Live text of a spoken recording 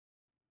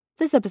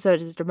This episode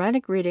is a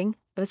dramatic reading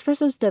of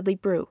Espresso's Deadly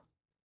Brew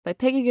by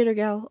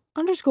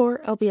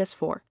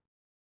PeggyGittergal_LBS4.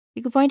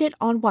 You can find it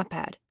on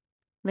Wattpad.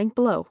 Link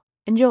below.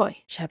 Enjoy.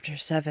 Chapter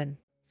 7.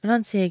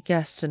 Financier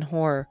gasped in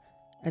horror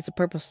as the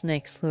purple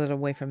snake slithered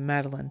away from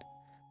Madeline.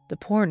 The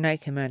poor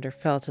Knight Commander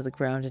fell to the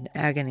ground in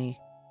agony.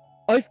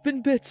 I've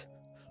been bit!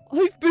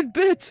 I've been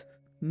bit!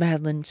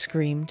 Madeline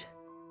screamed.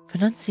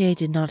 Financier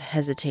did not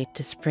hesitate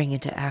to spring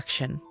into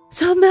action.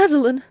 Sir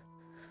Madeline!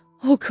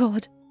 Oh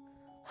God!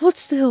 Hold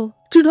still!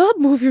 Do not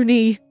move your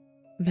knee!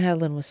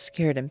 Madeline was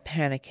scared and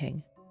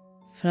panicking.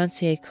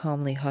 Financier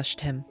calmly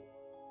hushed him.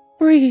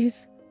 Breathe.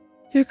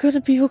 You're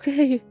gonna be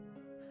okay.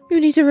 You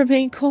need to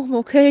remain calm,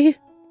 okay?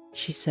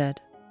 She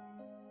said.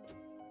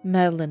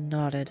 Madeline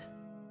nodded.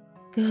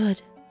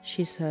 Good,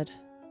 she said.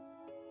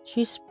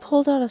 She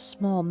pulled out a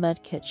small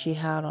medkit she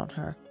had on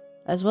her,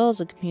 as well as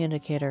a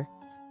communicator.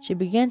 She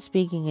began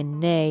speaking in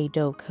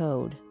Nay-Do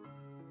code.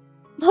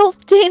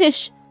 Molt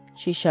Danish!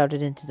 She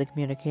shouted into the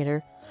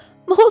communicator.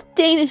 Molt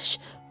Danish!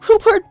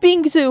 Rupert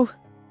Bingzu!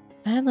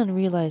 Madeline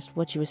realized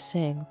what she was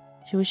saying.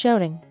 She was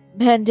shouting,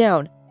 Man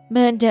down!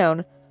 Man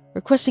down!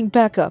 Requesting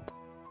backup!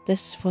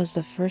 This was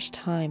the first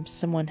time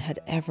someone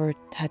had ever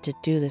had to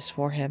do this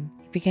for him.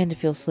 He began to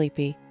feel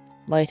sleepy,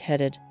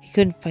 lightheaded. He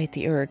couldn't fight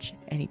the urge,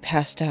 and he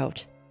passed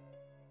out.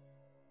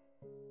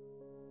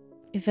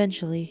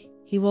 Eventually,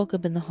 he woke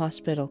up in the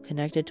hospital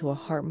connected to a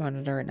heart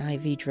monitor and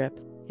IV drip.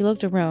 He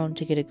looked around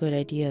to get a good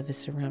idea of his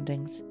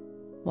surroundings.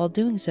 While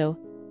doing so,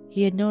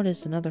 he had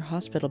noticed another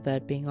hospital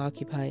bed being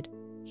occupied.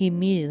 He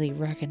immediately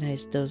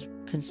recognized those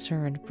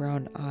concerned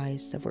brown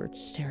eyes that were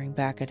staring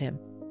back at him.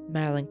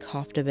 Madeline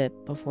coughed a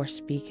bit before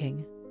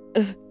speaking.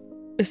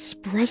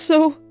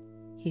 Espresso?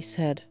 He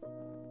said.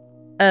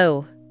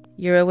 Oh,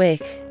 you're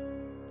awake.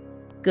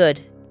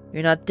 Good.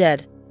 You're not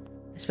dead,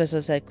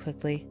 Espresso said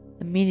quickly,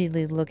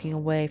 immediately looking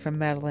away from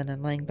Madeline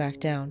and laying back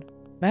down.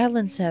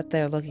 Madeline sat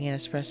there looking at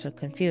Espresso,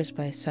 confused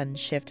by a sudden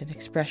shift in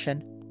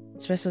expression.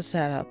 Espresso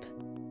sat up.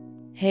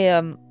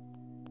 Hey,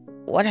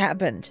 what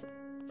happened?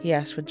 He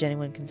asked with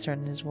genuine concern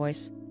in his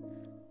voice.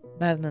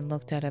 Madeline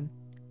looked at him.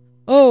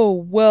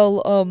 Oh,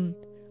 well,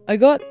 I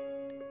got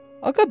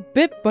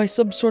bit by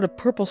some sort of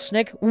purple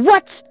snake.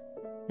 What?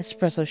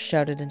 Espresso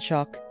shouted in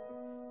shock.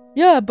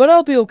 Yeah, but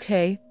I'll be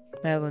okay,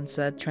 Madeline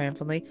said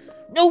triumphantly.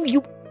 No,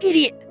 you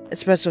idiot!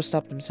 Espresso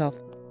stopped himself,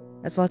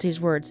 as Lottie's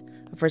words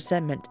of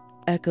resentment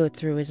echoed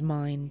through his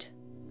mind.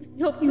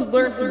 I hope you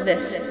learn from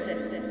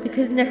this,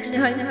 because next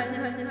time,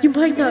 you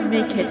might not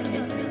make it,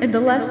 and the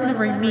last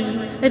memory me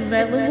and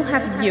Madeline will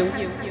have of you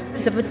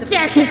is of a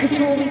jackass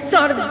who only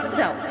thought of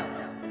himself.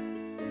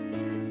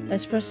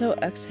 Espresso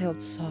exhaled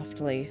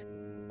softly.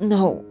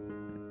 No,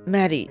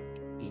 Maddie,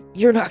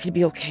 you're not gonna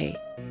be okay,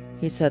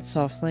 he said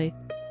softly.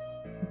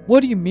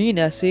 What do you mean,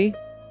 Essie?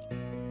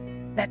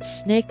 That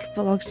snake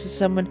belongs to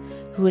someone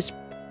who is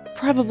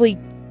probably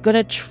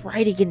gonna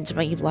try to get into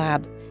my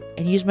lab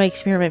and use my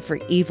experiment for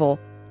evil.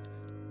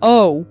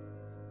 Oh.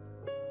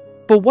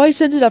 But why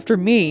send it after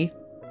me?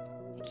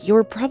 You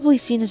were probably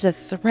seen as a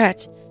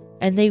threat,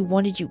 and they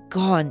wanted you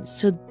gone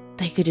so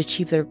they could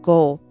achieve their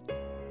goal.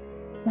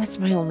 That's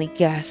my only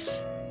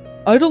guess.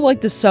 I don't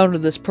like the sound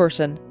of this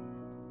person.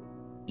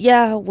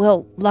 Yeah,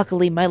 well,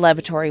 luckily my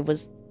laboratory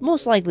was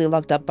most likely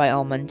locked up by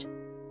Almond.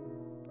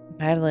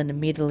 Madeline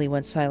immediately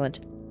went silent.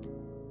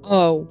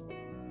 Oh.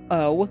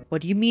 Oh,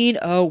 what do you mean?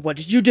 Oh, what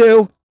did you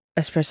do?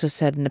 Espresso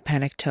said in a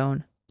panicked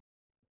tone.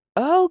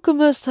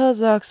 Alchemist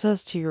has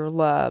access to your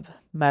lab,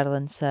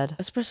 Madeline said.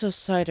 Espresso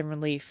sighed in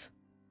relief.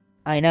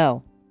 I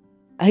know.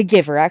 I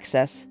gave her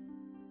access.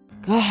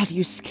 God,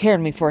 you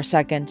scared me for a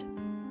second.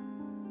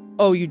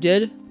 Oh, you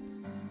did?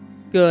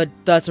 Good,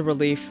 that's a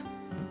relief,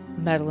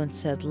 Madeline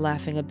said,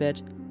 laughing a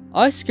bit.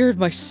 I scared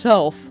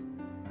myself.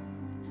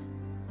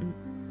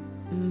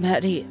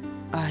 Maddie,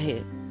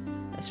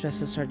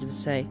 Espresso started to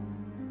say.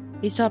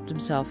 He stopped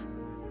himself.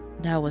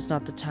 Now was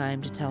not the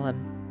time to tell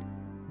him.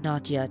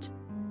 Not yet.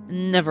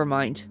 Never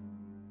mind.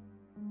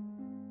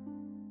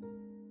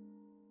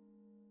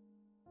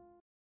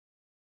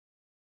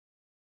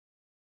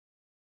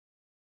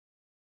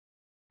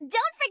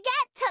 Don't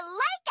forget to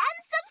like